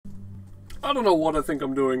I don't know what I think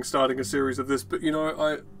I'm doing starting a series of this, but you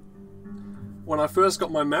know, when I first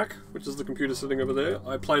got my Mac, which is the computer sitting over there,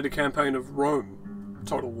 I played a campaign of Rome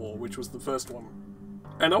Total War, which was the first one.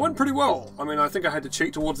 And I went pretty well. I mean, I think I had to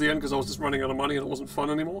cheat towards the end because I was just running out of money and it wasn't fun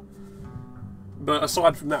anymore. But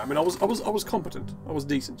aside from that, I mean, I was competent. I was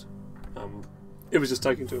decent. It was just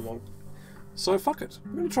taking too long. So fuck it.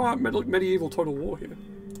 I'm going to try out medieval Total War here.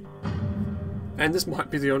 And this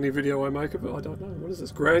might be the only video I make of it. I don't know. What is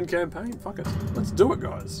this? Grand campaign? Fuck it. Let's do it,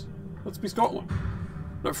 guys. Let's be Scotland.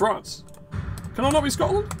 No, France. Can I not be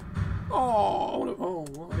Scotland? Oh, I want to... Oh,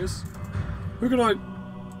 well, I guess... Who can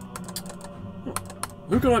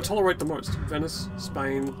I tolerate the most? Venice?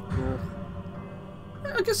 Spain?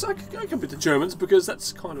 I guess I can be the Germans because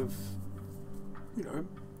that's kind of... You know...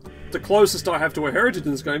 The closest I have to a heritage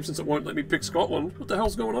in this game since it won't let me pick Scotland. What the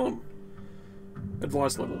hell's going on?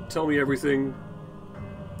 Advice level. Tell me everything.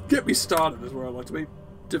 Get me started is where I like to be.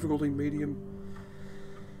 Difficulty medium.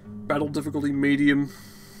 Battle difficulty medium.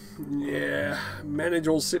 Yeah. Manage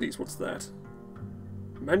all cities. What's that?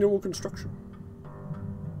 Manual construction.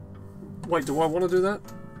 Wait, do I want to do that?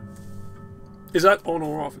 Is that on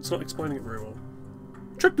or off? It's not explaining it very well.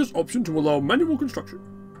 Check this option to allow manual construction.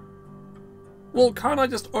 Well, can't I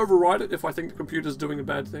just override it if I think the computer's doing a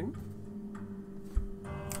bad thing?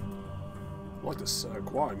 I like this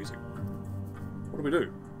choir music. What do we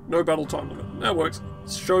do? No battle time limit. That works.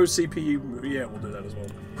 Show CPU. Yeah, we'll do that as well.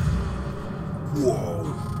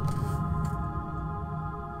 Whoa.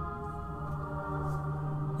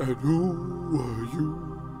 And who are you?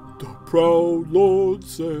 The proud Lord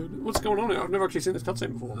said. What's going on here? I've never actually seen this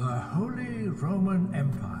cutscene before. The Holy Roman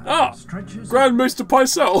Empire stretches Grand Maester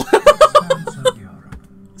Pycelle. of Europe.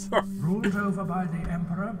 Sorry. Ruled over by the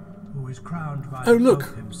Emperor, who is crowned by Oh look!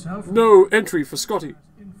 Pope himself. No entry for Scotty.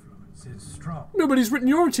 Influence is strong. Nobody's written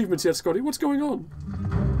your achievements yet, Scotty. What's going on?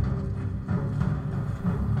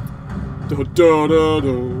 Okay.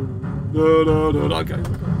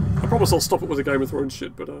 I promise I'll stop it with the Game of Thrones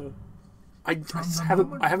shit, but I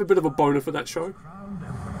have a bit of a boner for that show.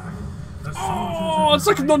 Oh, it's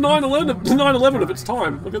like the 9/11 of its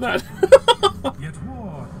time. Look at that. Yet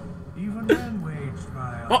war, even when waged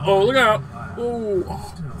by Uh-oh, look out. Oh.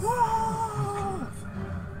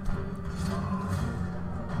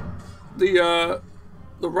 The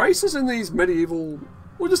races in these medieval,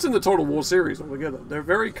 well, just in the Total War series altogether, they're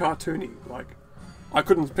very cartoony. Like, I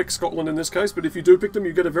couldn't pick Scotland in this case, but if you do pick them,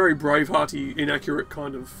 you get a very bravehearty, inaccurate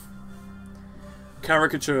kind of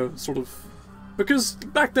caricature, sort of. Because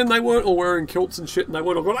back then they weren't all wearing kilts and shit, and they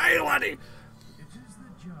weren't all going, "Hey, laddie!"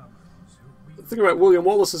 The thing about William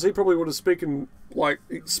Wallace is he probably would have spoken.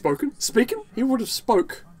 He would have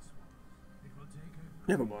spoke.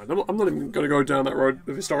 Never mind. I'm not even going to go down that road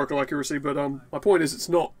of historical accuracy, but my point is, it's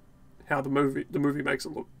not how the movie makes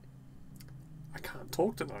it look. I can't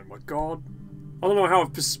talk tonight. My God, I don't know how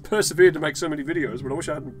I've persevered to make so many videos, but I wish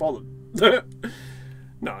I hadn't bothered.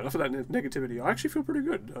 No, enough of that negativity. I actually feel pretty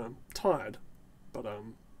good. Tired, but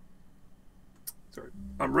sorry.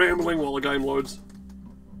 I'm rambling while the game loads.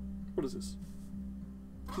 What is this?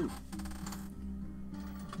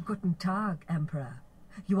 Guten Tag, Emperor.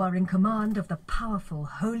 You are in command of the powerful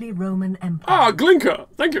Holy Roman Empire. Ah, Glinka!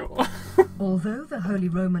 Thank you! Although the Holy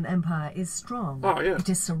Roman Empire is strong, it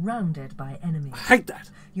is surrounded by enemies. I hate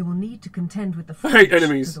that! You will need to contend with the French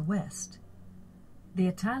to the west, the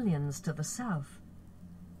Italians to the south,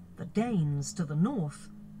 the Danes to the north,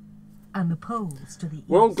 and the Poles to the east.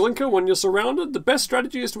 Well, Glinka, when you're surrounded, the best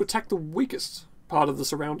strategy is to attack the weakest part of the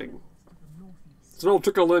surrounding. It's an old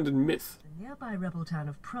trick I learned in myth. The nearby rebel town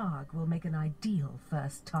of Prague will make an ideal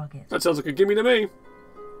first target. That sounds like a gimme to me.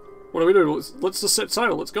 What do we do? Let's just set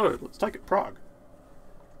sail. Let's go. Let's take it. Prague.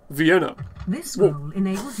 Vienna. This scroll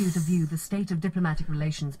enables you to view the state of diplomatic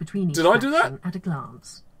relations between each faction at a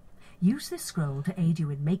glance. Use this scroll to aid you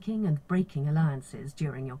in making and breaking alliances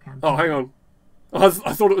during your campaign. Oh, hang on. I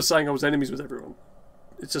thought it was saying I was enemies with everyone.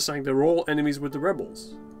 It's just saying they're all enemies with the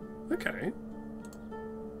rebels. Okay.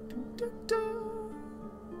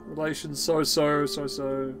 Relations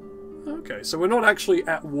so-so. Okay, so we're not actually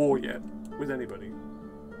at war yet with anybody.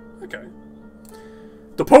 Okay.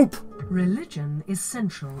 The Pope! Religion is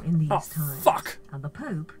central in these times. Fuck! And the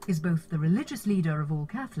Pope is both the religious leader of all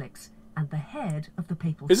Catholics and the head of the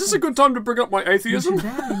papal Is this a good time to bring up my atheism? You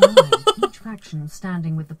should bear in mind each faction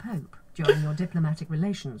standing with the Pope during your diplomatic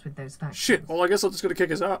relations with those factions. Shit, well I guess I'm just gonna kick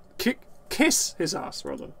his ass. Kiss his ass,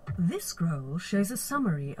 rather. This scroll shows a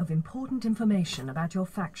summary of important information about your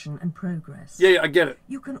faction and progress. Yeah, I get it.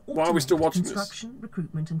 You can Why are we still watching construction,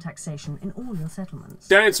 recruitment, and taxation in all your settlements.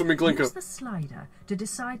 Dance with me, Glinker. Use the slider to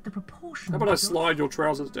decide the proportion. How about I slide your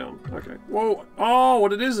trousers down? Okay. Whoa. Oh,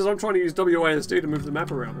 what it is I'm trying to use WASD to move the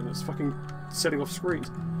map around, and it's fucking setting off screens.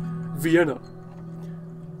 Vienna.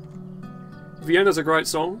 Vienna's a great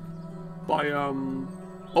song by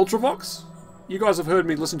Ultravox. You guys have heard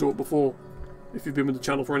me listen to it before, if you've been with the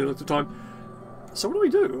channel for any length of time. So what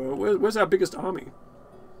do? Where's our biggest army?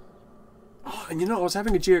 Oh, and you know, I was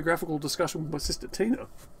having a geographical discussion with my sister Tina,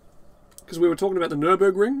 because we were talking about the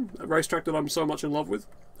Nürburgring, a racetrack that I'm so much in love with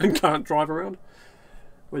and can't drive around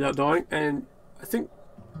without dying. And I think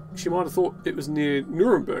she might have thought it was near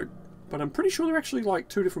Nuremberg, but I'm pretty sure they're actually like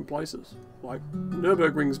two different places. Like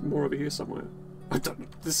Nürburgring's more over here somewhere. I don't know.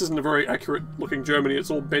 This isn't a very accurate looking Germany,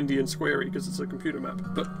 it's all bendy and squarey because it's a computer map,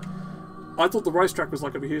 but I thought the racetrack was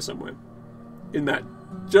like over here somewhere. In that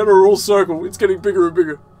general circle. It's getting bigger and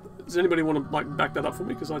bigger. Does anybody want to like back that up for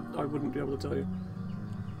me? Because I wouldn't be able to tell you.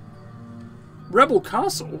 Rebel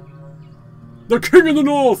Castle? The King of the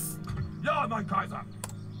North! Ja, mein Kaiser!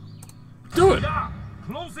 Do it! Ja!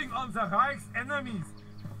 Closing on the Reich's enemies!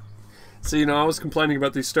 See, you know, I was complaining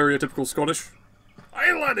about the stereotypical Scottish.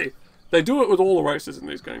 Hey, laddie! They do it with all the races in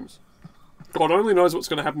these games. God only knows what's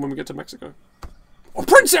going to happen when we get to Mexico. Oh,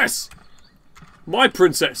 princess! My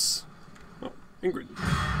princess! Oh, Ingrid.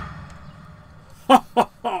 Ha ha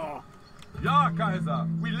ha! Ja, Kaiser!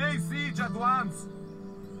 We lay siege at once!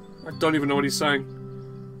 I don't even know what he's saying.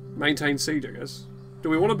 Maintain siege, I guess. Do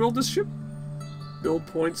we want to build this ship? Build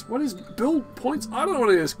points. What is build points? I don't know what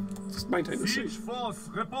it is. Just maintain the siege. Siege force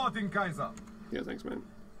reporting, Kaiser. Yeah, thanks, man.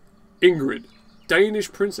 Ingrid.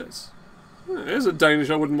 Danish princess. Oh, there's a Danish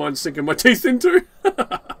I wouldn't mind sinking my teeth into.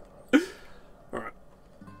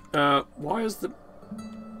 Alright. Why is the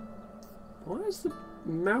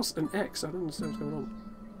mouse an X? I don't understand what's going on.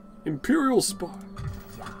 Imperial spy.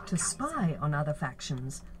 To spy on other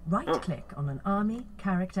factions, right-click on an army,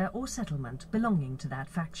 character, or settlement belonging to that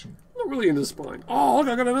faction. I'm not really into spying. Oh,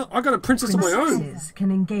 look, I got a princess of my own. Princesses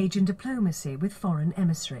can engage in diplomacy with foreign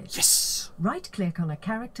emissaries. Yes! Right-click on a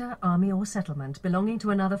character, army, or settlement belonging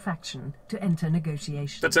to another faction to enter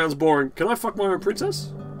negotiations. That sounds boring. Can I fuck my own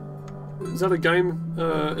princess? Is that a game?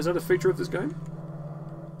 Is that a feature of this game?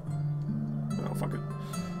 Oh, fuck it.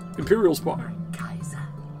 Imperial spy. Kaiser,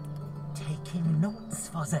 taking notes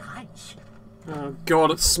for the Reich. Oh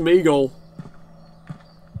god, it's Smeagol.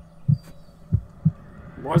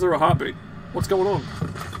 Why is there a heartbeat? What's going on?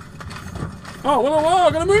 Oh, whoa,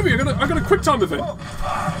 I got a movie! I got a quick time event!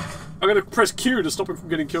 I gotta press Q to stop him from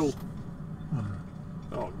getting killed.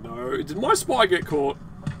 Oh no, did my spy get caught?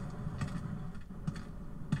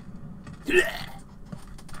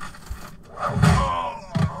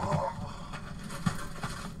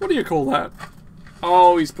 What do you call that?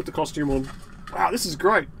 Oh, he's put the costume on. Wow, this is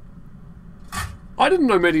great. I didn't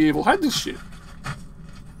know Medieval had this shit.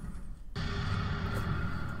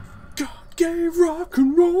 God gave rock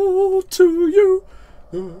and roll to you.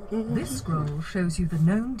 This scroll shows you the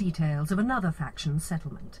known details of another faction's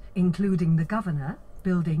settlement, including the governor,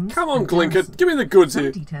 buildings. Come on, and Glinker, garrison. give me the goods Some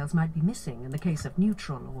here. details might be missing in the case of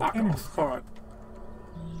neutral or Fuck enemy. off. Alright.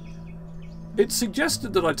 It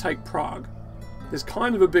suggested that I take Prague. There's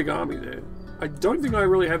kind of a big army there. I don't think I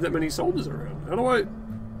really have that many soldiers around. How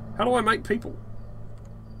do I make people?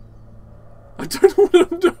 I don't know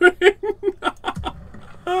what I'm doing.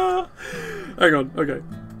 Hang on, okay.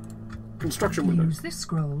 Construction window. Use this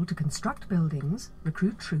scroll to construct buildings,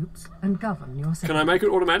 recruit troops, and govern your settlement. Can I make it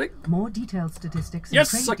automatic? More detailed statistics and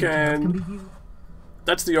Yes, trade I details can. can be viewed.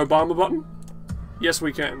 That's the Obama button? Yes,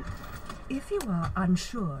 we can. If you are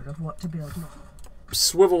unsure of what to build next,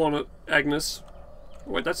 Swivel on it, Agnes.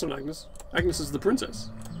 Wait, that's not Agnes. Agnes is the princess.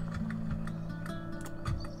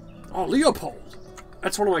 Oh, Leopold!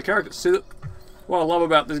 That's one of my characters. See that? What I love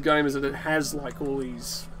about this game is that it has like all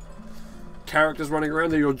these characters running around.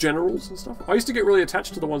 They're your generals and stuff. I used to get really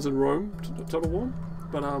attached to the ones in Rome, Total War,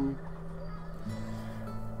 but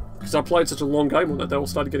because I played such a long game on that, they all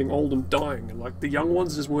started getting old and dying, and like the young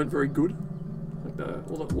ones just weren't very good.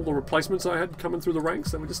 Like all the replacements I had coming through the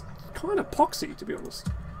ranks, they were just kind of poxy, to be honest.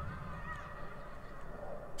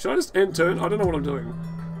 Should I just end turn? I don't know what I'm doing.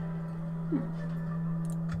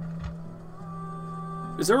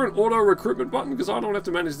 Is there an auto recruitment button? Because I don't have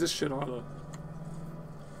to manage this shit either.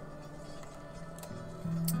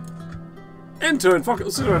 End turn, fuck it,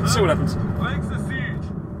 let's see what happens. Break the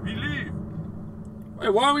siege. We leave. Hey,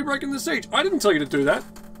 why are we breaking the siege? I didn't tell you to do that,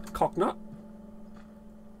 cocknut.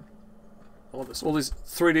 I love this. All these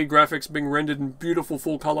 3D graphics being rendered in beautiful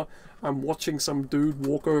full color. I'm watching some dude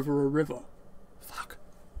walk over a river. Fuck.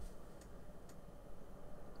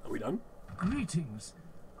 Are we done? Greetings.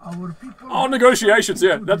 Our people... Oh, negotiations,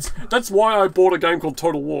 yeah. That's why I bought a game called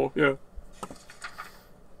Total War, yeah.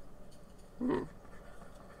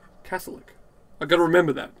 Catholic. I gotta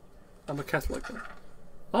remember that. I'm a Catholic.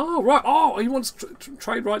 Oh, right. Oh, he wants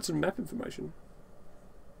trade rights and map information.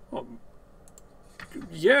 Oh.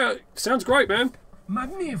 Yeah, sounds great, man.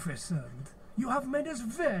 Magnificent. You have made us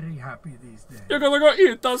very happy these days. You're gonna go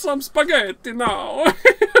eat some spaghetti now.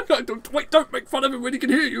 Don't make fun of him when he can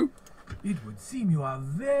hear you. It would seem you are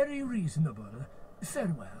very reasonable.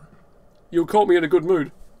 Farewell. You caught me in a good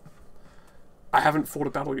mood. I haven't fought a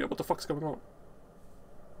battle yet. What the fuck's going on?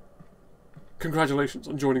 Congratulations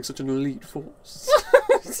on joining such an elite force.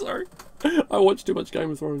 Sorry. I watched too much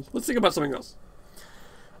Game of Thrones. Let's think about something else.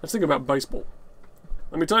 Let's think about baseball.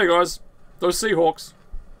 Let me tell you guys, those Seahawks.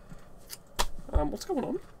 What's going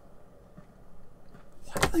on?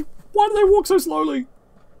 Why do they walk so slowly?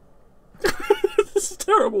 This is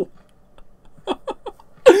terrible.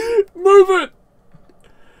 Move it!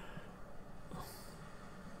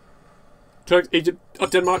 Turks, Egypt,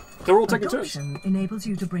 Denmark, they're all taking turns. Adoption enables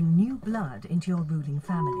you to bring new blood into your ruling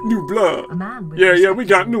family. New blood? A man with yeah, we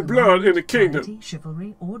got new blood in the kingdom.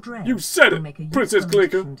 Chivalry, or dread You said it, make a Princess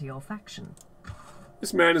Clinker. to your faction.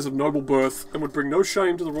 This man is of noble birth and would bring no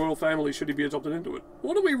shame to the royal family should he be adopted into it.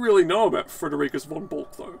 What do we really know about Frederikus von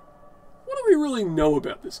Bulk, though? What do we really know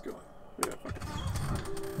about this guy? Yeah, fuck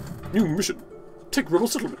it. New mission. Take rebel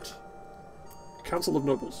settlement. Council of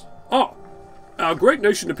Nobles. Ah! Our great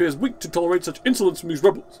nation appears weak to tolerate such insolence from these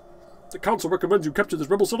rebels. The council recommends you capture this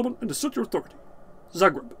rebel settlement and assert your authority.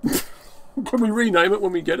 Zagreb. Can we rename it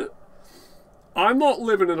when we get it? I'm not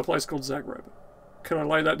living in a place called Zagreb. Can I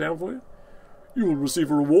lay that down for you? You will receive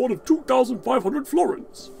a reward of 2,500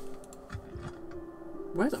 florins.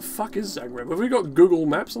 Where the fuck is Zagreb? Have we got Google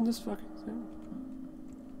Maps on this fucking thing?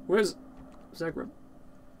 Where's Zagreb?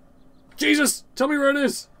 Jesus! Tell me where it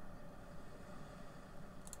is!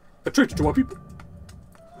 A traitor to our people.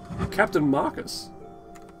 Captain Marcus.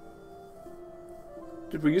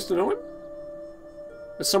 Did we used to know him?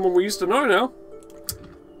 There's someone we used to know now.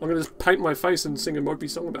 I'm gonna just paint my face and sing a mopey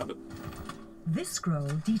song about it. This scroll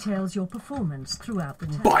details your performance throughout the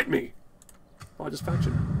turn. Bite me! I just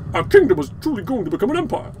faction. Our kingdom was truly going to become an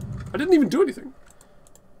empire. I didn't even do anything.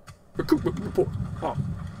 Recruitment report. Oh.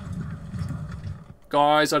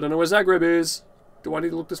 Guys, I don't know where Zagreb is. Do I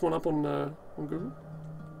need to look this one up on Google?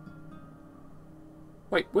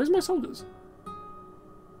 Wait, where's my soldiers?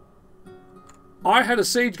 I had a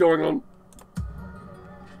siege going on.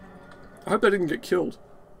 I hope they didn't get killed.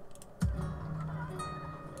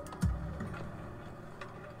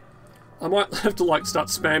 I might have to like start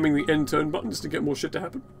spamming the end turn button just to get more shit to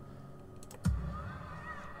happen.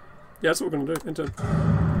 Yeah, that's what we're gonna do. End turn.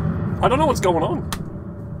 I don't know what's going on.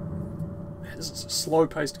 Man, this is a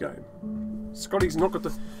slow-paced game. Scotty's not got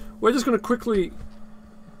the. We're just gonna quickly,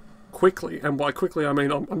 and by quickly I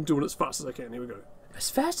mean I'm doing it as fast as I can. Here we go.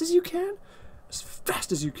 As fast as you can. As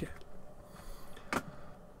fast as you can.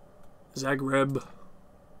 Zagreb.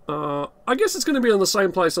 I guess it's going to be on the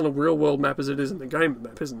same place on a real-world map as it is in the game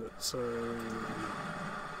map, isn't it? So...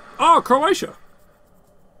 Oh, Croatia!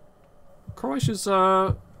 Croatia's,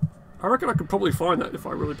 I reckon I could probably find that if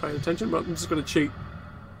I really paid attention, but I'm just going to cheat.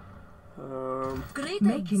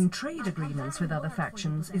 Making trade agreements with other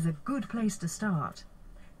factions is a good place to start.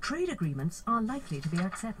 Trade agreements are likely to be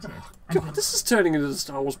accepted. God, this is turning into the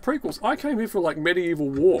Star Wars prequels. I came here for, like, medieval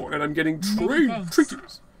war, and I'm getting trade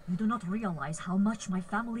treaties. You do not realize how much my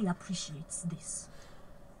family appreciates this.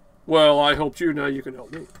 Well, I helped you, now you can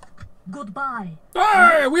help me. Goodbye.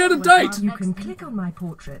 Hey, we had a date! You can click on my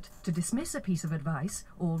portrait to dismiss a piece of advice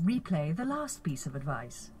or replay the last piece of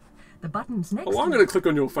advice. The buttons next Oh, I'm going to click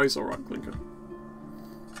on your face, alright, Clinker.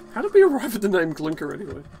 How did we arrive at the name Clinker,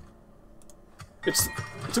 anyway? It's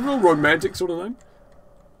a real romantic sort of name.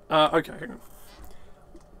 Okay, hang on.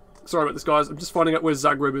 Sorry about this, guys. I'm just finding out where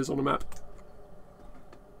Zagreb is on the map.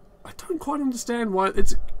 I don't quite understand why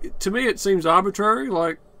to me it seems arbitrary,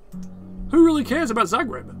 like, who really cares about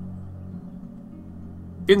Zagreb?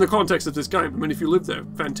 In the context of this game, I mean, if you live there,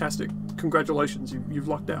 fantastic. Congratulations, you've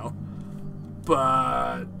lucked out.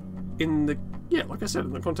 But, yeah, like I said,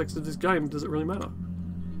 in the context of this game, does it really matter?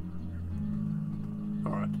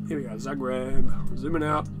 Alright, here we go, Zagreb, zooming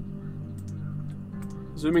out.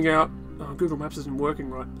 Zooming out. Oh, Google Maps isn't working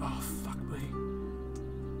right. Oh, fuck me.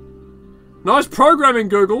 Nice programming,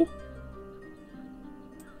 Google!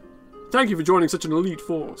 Thank you for joining such an elite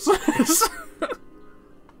force.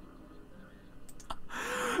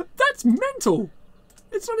 That's It's mental.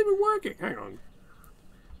 It's not even working. Hang on.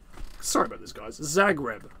 Sorry about this, guys.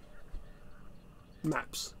 Zagreb.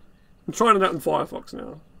 Maps. I'm trying it out in Firefox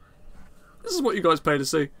now. This is what you guys pay to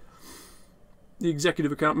see. The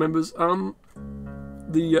executive account members.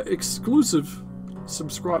 The exclusive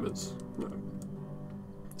subscribers. No.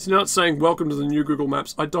 So now it's saying, welcome to the new Google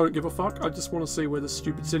Maps. I don't give a fuck. I just want to see where this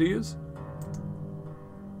stupid city is.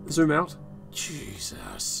 Zoom out.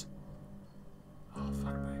 Jesus. Oh,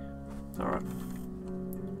 fuck me. Alright.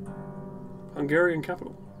 Hungarian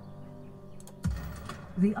capital.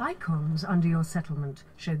 The icons under your settlement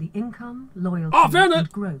show the income, loyalty, found it!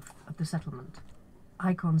 and growth of the settlement.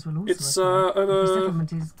 Icons will also It's, appear if the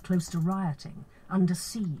settlement is close to rioting, under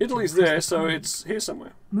siege. Italy's there, so it's here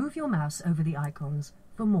somewhere. Move your mouse over the icons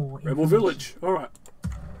for more Rebel Village. Alright.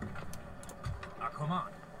 A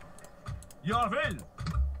command. Your will.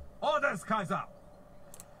 Orders, Kaiser.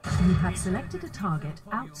 You have selected a target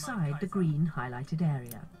outside the green highlighted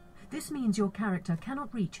area. This means your character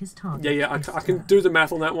cannot reach his target. Yeah, I can do the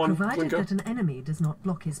math on that one. Provided Clinker. that an enemy does not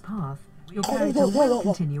block his path, your character will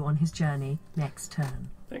continue on his journey next turn.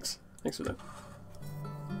 Thanks for that.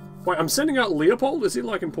 Wait, I'm sending out Leopold? Is he,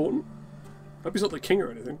 like, important? Hope he's not the king or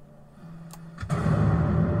anything.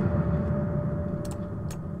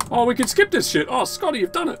 Oh, we can skip this shit. Oh, Scotty,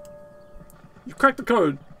 you've done it. You've cracked the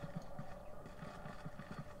code.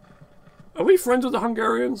 Are we friends with the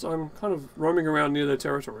Hungarians? I'm kind of roaming around near their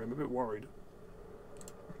territory. I'm a bit worried.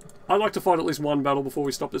 I'd like to fight at least one battle before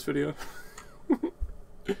we stop this video.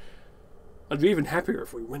 I'd be even happier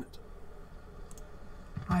if we win it.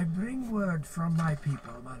 I bring word from my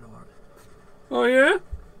people, my lord. Oh yeah?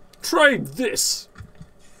 Trade this!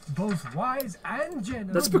 Both wise and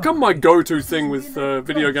generous. That's become my go-to thing with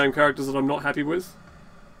video game characters that I'm not happy with.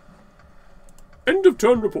 End of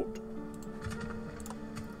turn report.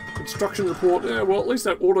 Construction report. Yeah, well, at least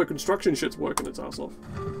that auto-construction shit's working its ass off.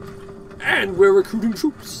 And we're recruiting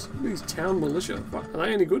troops. These town militia. Fuck, are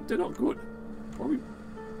they any good? They're not good. What are we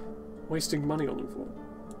wasting money on them for?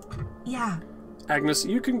 Yeah. Agnes,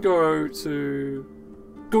 you can go to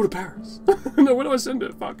Paris. No, where do I send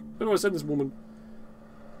her? Fuck. Where do I send this woman?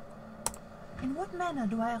 In what manner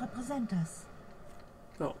do I represent us?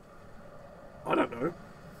 Oh. I don't know.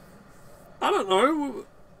 I don't know.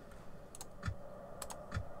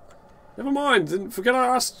 Never mind. Didn't forget I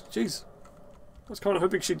asked. Jeez. I was kind of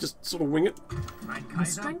hoping she'd just sort of wing it. The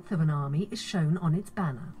strength of an army is shown on its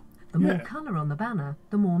banner. The more colour on the banner,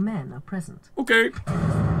 the more men are present. Okay.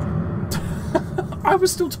 I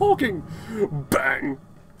was still talking. Bang.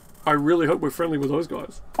 I really hope we're friendly with those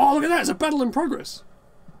guys. Oh, look at that. It's a battle in progress.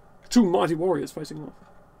 Two mighty warriors facing off.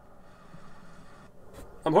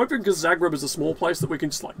 I'm hoping because Zagreb is a small place that we can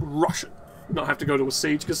just like rush it. Not have to go to a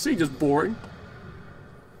siege, because siege is boring.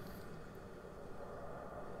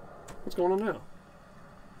 What's going on now?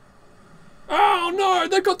 Oh no!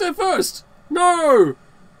 They got there first! No!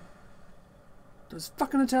 Those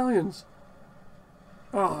fucking Italians.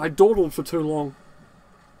 Oh, I dawdled for too long.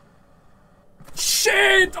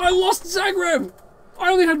 Shit! I lost Zagreb!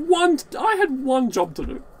 I only had one job to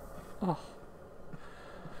do. Oh.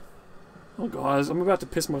 Oh guys, I'm about to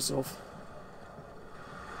piss myself.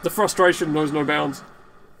 The frustration knows no bounds.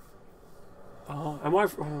 Oh,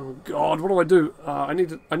 oh god, what do? I need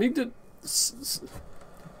to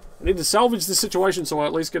salvage this situation so I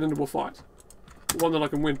at least get into a fight. One that I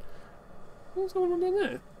can win. What's going on down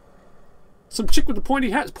there? Some chick with the pointy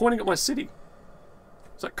hat is pointing at my city.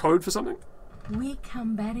 Is that code for something? We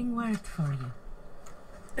come bearing word for you.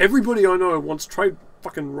 Everybody I know wants trade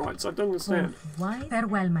fucking rights. I don't understand. Why?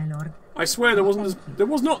 Farewell, my lord. I swear there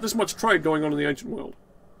was not this much trade going on in the ancient world.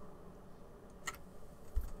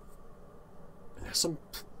 And there's some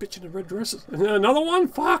bitch in a red dress. Another one?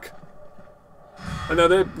 Fuck! I know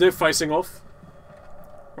they're facing off.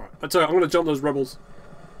 Right, I tell you, I'm gonna jump those rebels.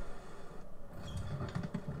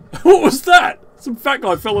 What was that? Some fat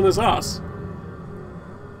guy fell on his ass.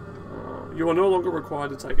 You are no longer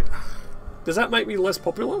required to take it. Does that make me less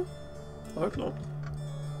popular? I hope not.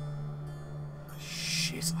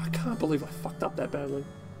 Shit, I can't believe I fucked up that badly.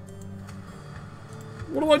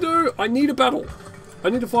 What do? I need a battle. I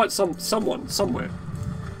need to fight someone, somewhere.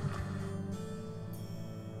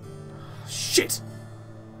 Shit!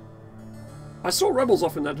 I saw rebels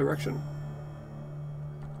off in that direction.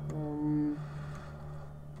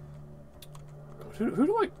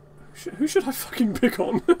 Who should I fucking pick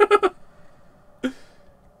on?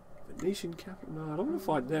 Venetian capital? No, I don't want to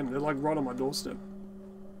fight them. They're like right on my doorstep.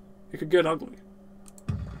 It could get ugly.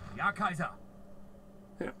 Ja, Kaiser.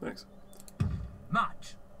 Yeah, thanks.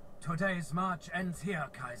 March. Today's march ends here,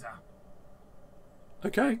 Kaiser.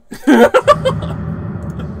 Okay.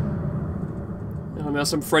 Oh, now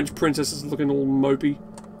some French princess is looking all mopey.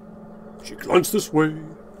 She glanced this way.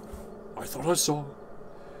 I thought I saw.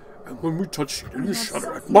 And when we touched, she didn't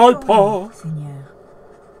shudder at my paw.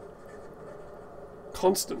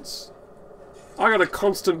 Constance. I got a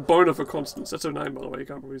constant boner for Constance. That's her name, by the way. You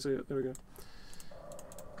can't really see it. There we go.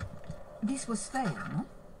 This was fair, no?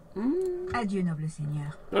 Adieu, noble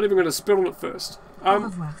seigneur. Not even going to spit on it first.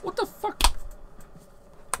 What the fuck?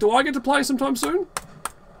 Do I get to play sometime soon?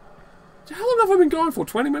 How long have I been going for?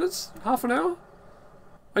 20 minutes? Half an hour?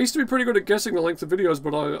 I used to be pretty good at guessing the length of videos,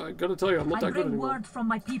 but I gotta tell you, I'm not that good anymore. I bring word from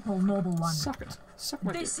my people, noble one. Suck it. Suck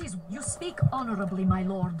my dick. This is... You speak honorably, my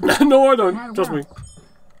lord. No, I don't. Trust me.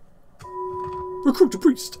 Recruit a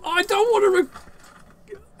priest. I don't want to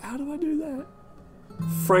How do I do that?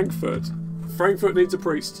 Frankfurt. Frankfurt needs a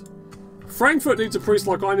priest. Frankfurt needs a priest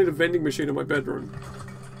like I need a vending machine in my bedroom.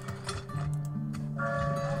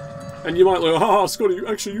 And you might like, haha, Scotty,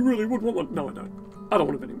 you really would want one. No, I don't. I don't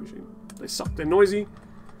want a vending machine. They suck. They're noisy.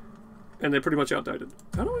 And they're pretty much outdated.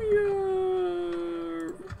 How do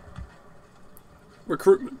I,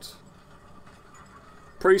 recruitment.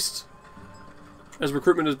 Priest. As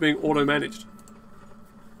recruitment is being auto-managed.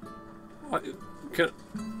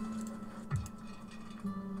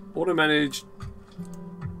 Auto-managed.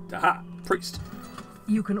 Aha, priest.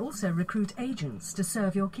 You can also recruit agents to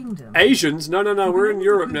serve your kingdom. Asians? No, no, no, we're in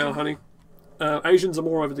Europe now, honey. Asians are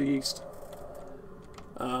more over the east.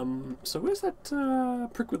 So where's that,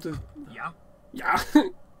 prick with the... Yeah. Yeah.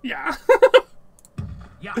 Yeah.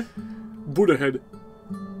 Yeah. Buddha head.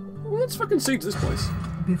 Well, let's fucking siege this place.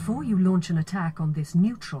 Before you launch an attack on this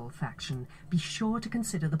neutral faction, be sure to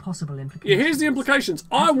consider the possible implications. Yeah, here's the implications.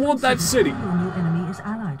 I want that city. Who your new enemy is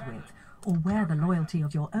allied with, or where the loyalty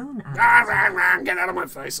of your own allies. Get out of my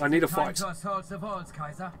face. I need a fight.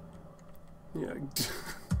 Yeah.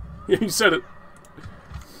 Yeah, you said it.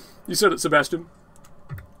 You said it, Sebastian.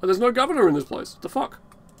 Oh, there's no governor in this place. What the fuck?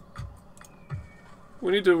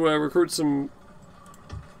 We need to recruit some...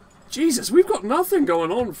 Jesus, we've got nothing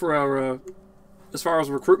going on for our... as far as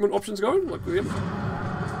recruitment options go. Like, we haven't...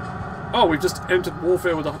 Oh, we've just entered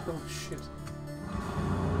warfare with a... Oh, shit.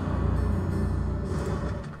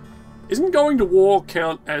 Isn't going to war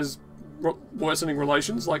count as worsening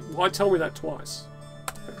relations? Like, why tell me that twice?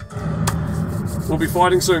 We'll be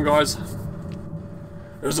fighting soon, guys.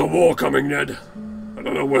 There's a war coming, Ned. I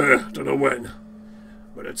don't know where, don't know when,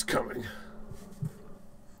 but it's coming.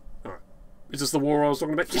 Alright. Is this the war I was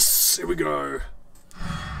talking about? Yes! Here we go!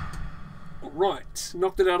 Alright.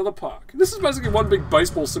 Knocked it out of the park. This is basically one big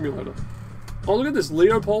baseball simulator. Oh, look at this.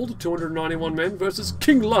 Leopold, 291 men, versus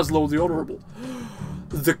King Laszlo the Honourable.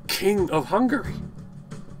 The King of Hungary.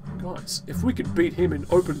 Guys, if we could beat him in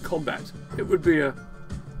open combat, it would be a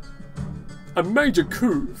major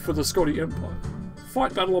coup for the Scotty Empire.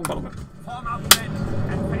 Fight battle on battle map. Form up men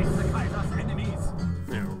and face the Kaiser's enemies.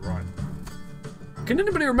 Yeah, right. Can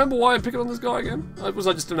anybody remember why I'm picking on this guy again? Was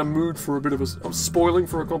I just in a mood for a bit of a... I was spoiling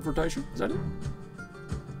for a confrontation? Is that it?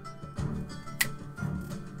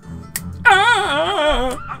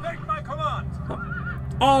 Ah! Await my command.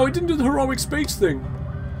 Oh, he didn't do the heroic speech thing.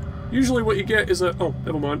 Usually what you get is a... Oh,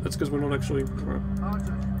 never mind. That's because we're not actually...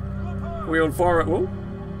 Right. We're on fire at... Well...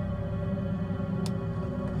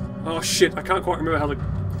 Oh shit, I can't quite remember how the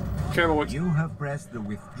camera works. You have pressed the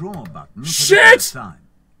withdraw button for shit! the first time.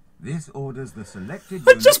 This orders the selected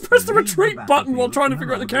I just pressed the retreat button while trying to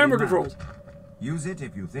figure out the camera controls. Use it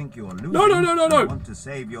if you think you're losing. No. Want to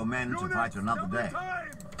save your men to fight another day.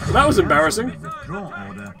 Well, that was embarrassing. The withdraw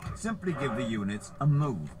order, simply give the units a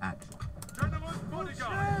move action.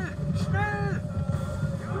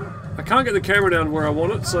 I can't get the camera down where I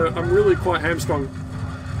want it, so I'm really quite hamstrung.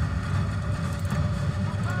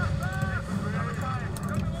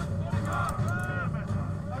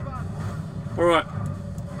 Alright.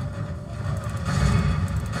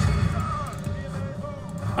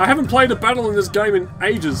 I haven't played a battle in this game in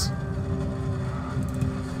ages.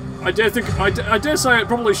 I dare say it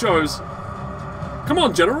probably shows. Come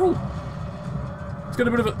on, General! Let's get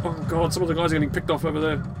a bit of a... Oh god, some of the guys are getting picked off over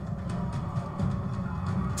there.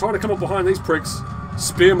 Trying to come up behind these pricks.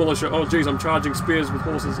 Spear militia. Oh jeez, I'm charging spears with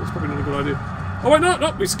horses. That's probably not a good idea. Oh wait,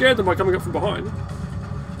 no, we scared them by coming up from behind.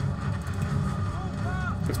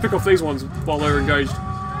 Let's pick off these ones while they're engaged.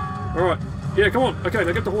 Alright. Yeah, come on. Okay,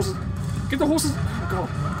 now get the horses. Get the horses. Oh, God.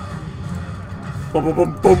 Boom, boom,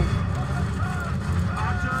 boom, boom.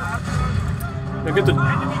 Now get the...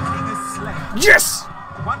 Yes!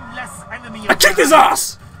 I kicked his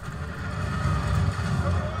ass!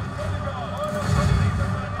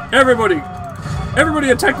 Everybody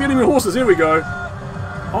attack the enemy horses. Here we go.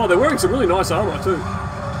 Oh, they're wearing some really nice armor, too.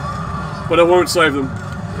 But it won't save them.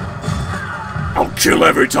 I'll kill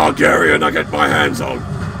every Targaryen I get my hands on.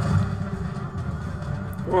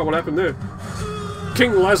 Alright, what happened there?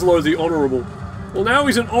 King Laszlo the Honourable. Well, now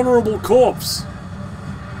he's an honourable corpse.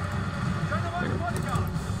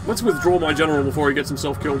 Let's withdraw my general before he gets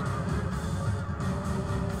himself killed.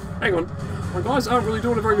 Hang on. My guys aren't really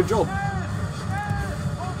doing a very good job.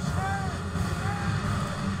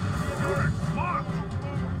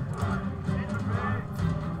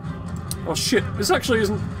 Oh shit, this actually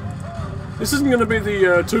isn't... This isn't going to be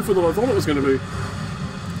the twofer that I thought it was going to be.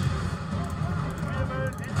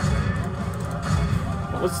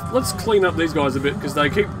 Well, let's clean up these guys a bit, because they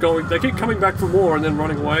keep coming back for more and then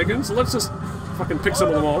running away again, so let's just fucking pick some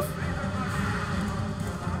of them off.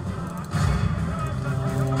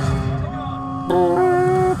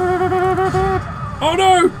 Oh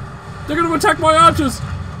no! They're going to attack my archers!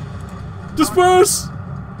 Disperse!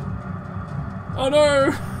 Oh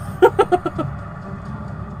no!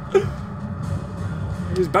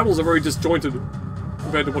 These battles are very disjointed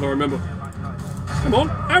compared to what I remember. Come on,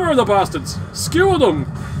 arrow the bastards! Skewer them!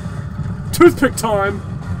 Toothpick time!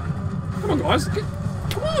 Come on guys,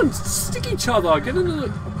 come on, stick each other, get into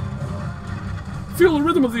the... Feel the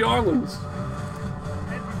rhythm of the islands.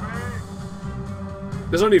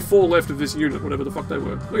 There's only 4 left of this unit, whatever the fuck they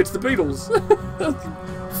were. Look, it's the Beatles!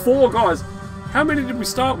 4 guys! How many did we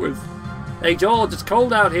start with? Hey George, it's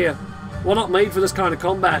cold out here. We're not made for this kind of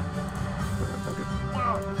combat.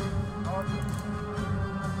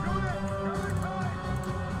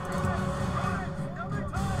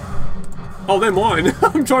 Oh, they're mine.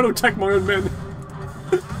 I'm trying to attack my own men.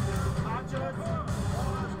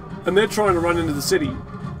 And they're trying to run into the city,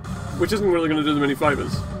 which isn't really going to do them any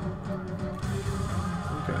favours.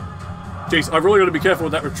 Okay. Jeez, I've really got to be careful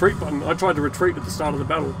with that retreat button. I tried to retreat at the start of the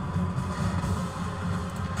battle.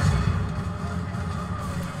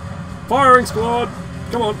 Firing squad!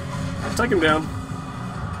 Come on, take him down.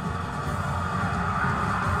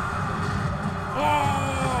 Oh!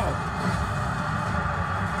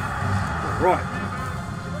 Right.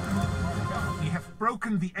 We have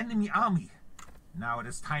broken the enemy army. Now it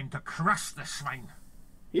is time to crush the swine.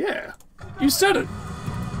 Yeah, you said it.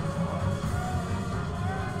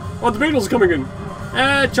 Oh, the Beatles are coming in.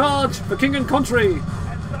 Charge for king and country.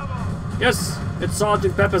 Yes, it's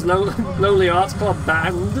Sergeant Pepper's Lonely Arts Club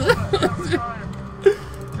Band.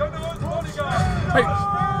 Hey,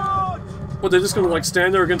 what, they're just gonna like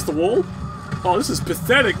stand there against the wall? Oh, this is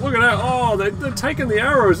pathetic. Look at that. Oh, they're taking the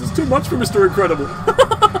arrows. It's too much for Mr. Incredible.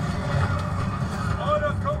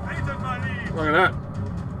 Look at that.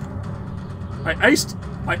 I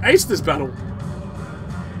aced this battle.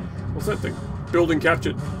 What's that thing? Building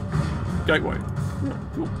captured. Gateway. Oh,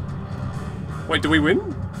 cool. Wait, do we win?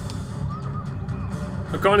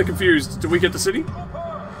 I'm kind of confused. Do we get the city?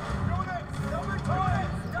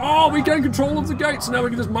 Oh, we gain control of the gates. Now we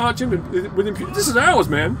can just march in with impunity. This is ours,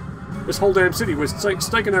 man. This whole damn city. We're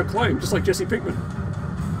staking our claim, just like Jesse Pinkman.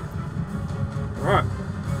 Alright.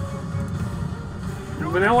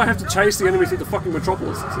 But now I have to chase the enemy through the fucking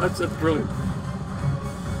metropolis. That's brilliant.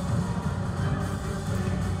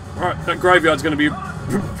 Alright, that graveyard's going to be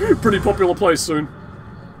a pretty popular place soon.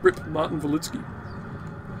 Rip Martin Volitsky.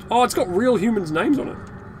 Oh, it's got real humans' names on it.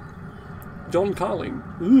 John Carling.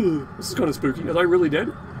 Ugh, this is kind of spooky. Are they really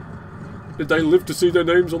dead? Did they live to see their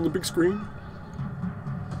names on the big screen?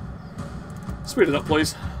 Speed it up,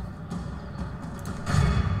 please.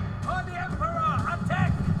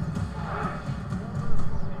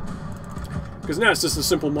 Because now it's just a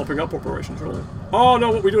simple mopping up operation, surely. Oh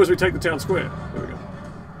no, what we do is we take the town square. There we go.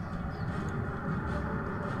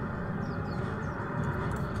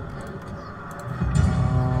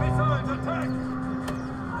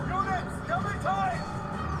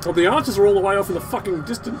 Well, the archers are all the way off in the fucking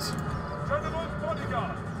distance.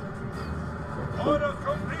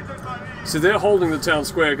 So they're holding the town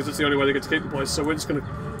square because it's the only way they get to keep the place, so we're just going to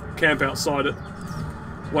camp outside it.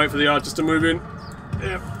 Wait for the archers to move in.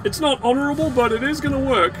 Yeah, it's not honourable, but it is going to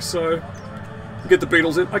work, so... Get the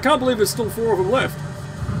Beatles in. I can't believe there's still 4 of them left.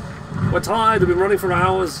 We're tired, we've been running for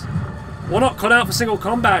hours. We're not cut out for single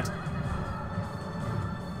combat.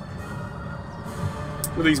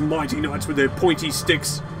 With these mighty knights with their pointy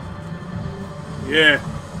sticks. Yeah.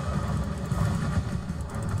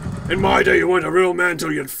 In my day, you weren't a real man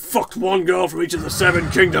till you'd fucked one girl from each of the 7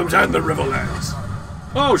 kingdoms and the Riverlands.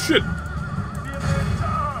 Oh shit.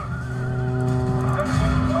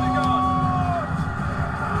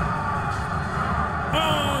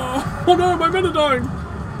 Oh no, my men are dying!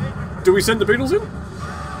 Do we send the Beatles in?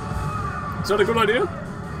 Is that a good idea?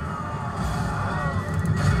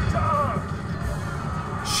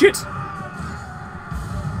 Shit!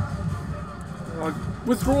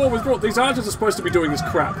 Withdraw, withdraw. These archers are supposed to be doing this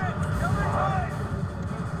crap.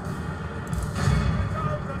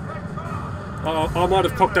 I might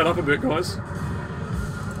have cocked that up a bit, guys.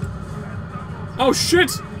 Oh,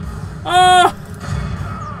 shit! Ah!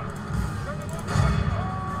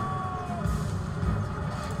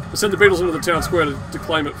 I send the beetles into the town square to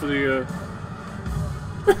claim it for the,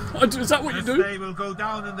 Is that what you do? This day will go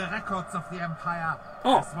down in the records of the Empire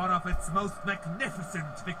as one of its most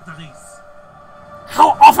magnificent victories. How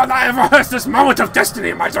often have I ever rehearsed this moment of destiny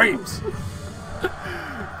in my dreams?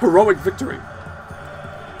 Heroic victory.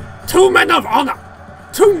 2 men of honor!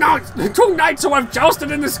 2 knights who have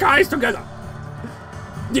jousted in the skies together!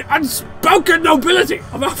 The unspoken nobility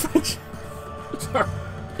of our friendship! Sorry.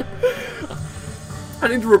 I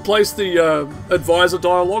need to replace the advisor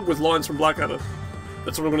dialogue with lines from Blackadder.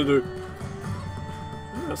 That's what I'm going to do.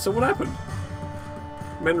 Yeah, so what happened?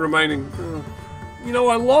 Men remaining. You know,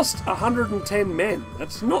 I lost 110 men.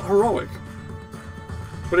 That's not heroic.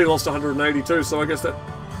 But he lost 182, so I guess that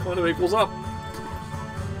kind of equals up.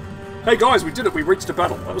 Hey guys, we did it. We reached a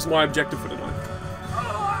battle. That was my objective for tonight.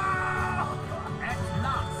 At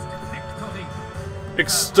last, victory.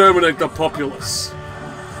 Exterminate the populace.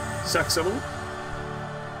 Sack settlement.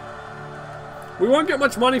 We won't get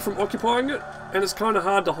much money from occupying it, and it's kind of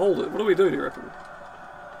hard to hold it. What do we do you reckon?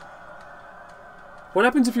 What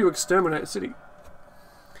happens if you exterminate a city?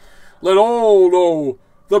 Let all know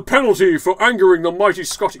the penalty for angering the mighty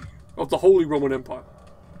Scotty of the Holy Roman Empire.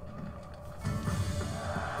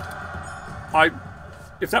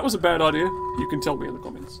 If that was a bad idea, you can tell me in the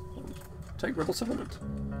comments. Take rebel settlement.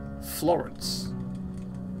 Florence.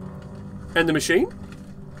 And the machine?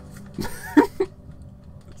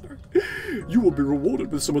 You will be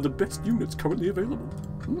rewarded with some of the best units currently available.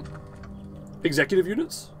 Executive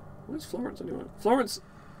units? Where's Florence anyway? Florence...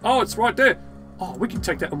 Oh, it's right there! Oh, we can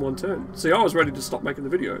take that in one turn. See, I was ready to stop making the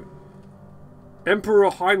video. Emperor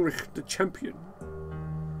Heinrich the Champion.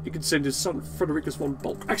 He can send his son, Frederikus von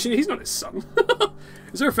Bulk. Actually, he's not his son.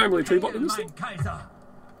 Is there a family tree button in this thing?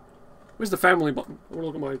 Where's the family button? I want to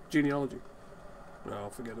look at my genealogy. No, I'll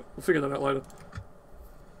forget it. We'll figure that out later.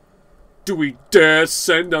 Do we dare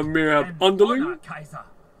send a mere underling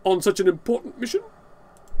on such an important mission?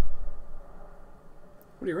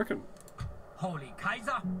 What do you reckon? Holy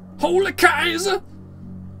Kaiser! Holy Kaiser!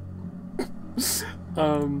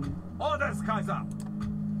 Orders, Kaiser!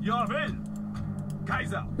 Your will!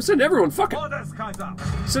 Kaiser! We'll send everyone, fuck it! Orders, Kaiser!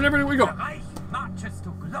 Send everything we got! The Reich marches to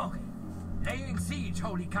glory! Laying siege,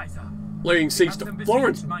 Holy Kaiser! Laying siege to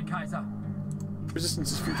Florence! Mein Kaiser.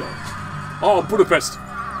 Resistance is futile. Oh, Budapest!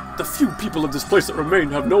 The few people of this place that remain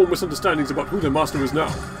have no misunderstandings about who their master is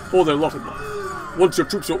now, or their lot in life. Once your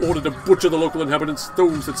troops are ordered to butcher the local inhabitants,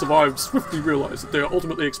 those that survive swiftly realize that they are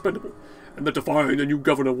ultimately expendable, and that to find a new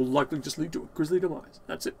governor will likely just lead to a grisly demise.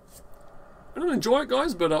 That's it. I don't enjoy it,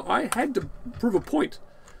 guys, but I had to prove a point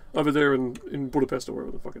over there in Budapest, or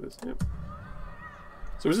wherever the fuck it is. Yeah.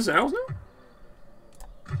 So is this ours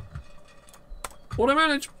now? Auto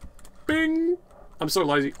manage! Bing! I'm so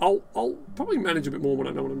lazy. I'll probably manage a bit more when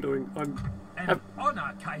I know what I'm doing.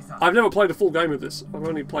 I've never played a full game of this. I've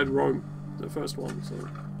only played Rome, the first one, so...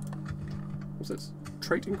 What's this?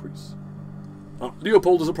 Trait increase. Oh,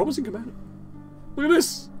 Leopold is a promising commander. Look at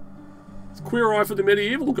this! It's queer eye for the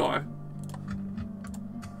medieval guy.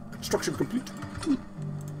 Construction complete.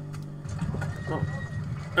 Oh.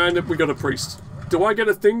 And we got a priest. Do I get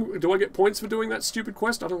a thing? Do I get points for doing that stupid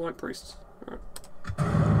quest? I don't like priests. Alright.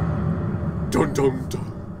 Dun dun dun.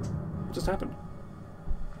 What just happened?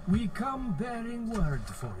 We come bearing word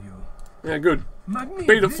for you. Yeah, good. Magnificent.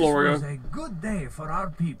 Beat it, Florio. This was a good day for our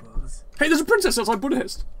peoples. Hey, there's a princess outside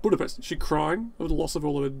Budapest. Is she crying over the loss of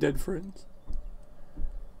all of her dead friends?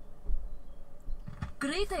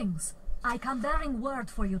 Greetings. I come bearing word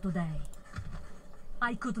for you today.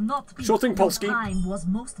 I could not be. Sure thing, Polsky. Your time was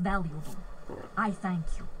most valuable. Right. I thank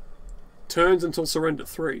you. Turns until surrender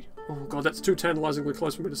 3. Oh god, that's too tantalizingly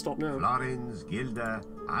close for me to stop now. Florence, Gilda,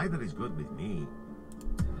 either is good with me.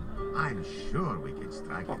 I'm sure we can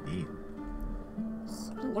strike a deal.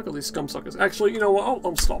 I don't like all these scumsuckers. Actually, you know what?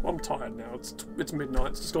 I'll stop. I'm tired now. It's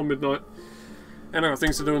midnight. It's just gone midnight. And I got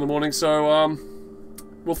things to do in the morning, so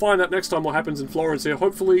we'll find out next time what happens in Florence here.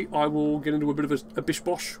 Hopefully I will get into a bit of a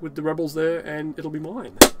bish-bosh with the rebels there, and it'll be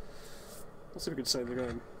mine. Let's see if we can save the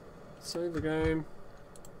game. Save the game.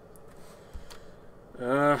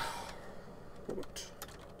 Robert.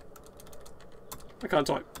 I can't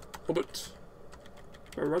type. Robert.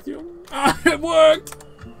 Baratheon? Ah, it worked!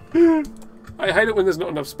 I hate it when there's not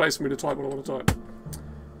enough space for me to type what I want to type.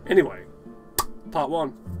 Anyway. Part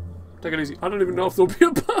 1. Take it easy. I don't even know if there'll be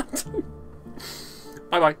a part 2.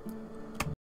 Bye-bye.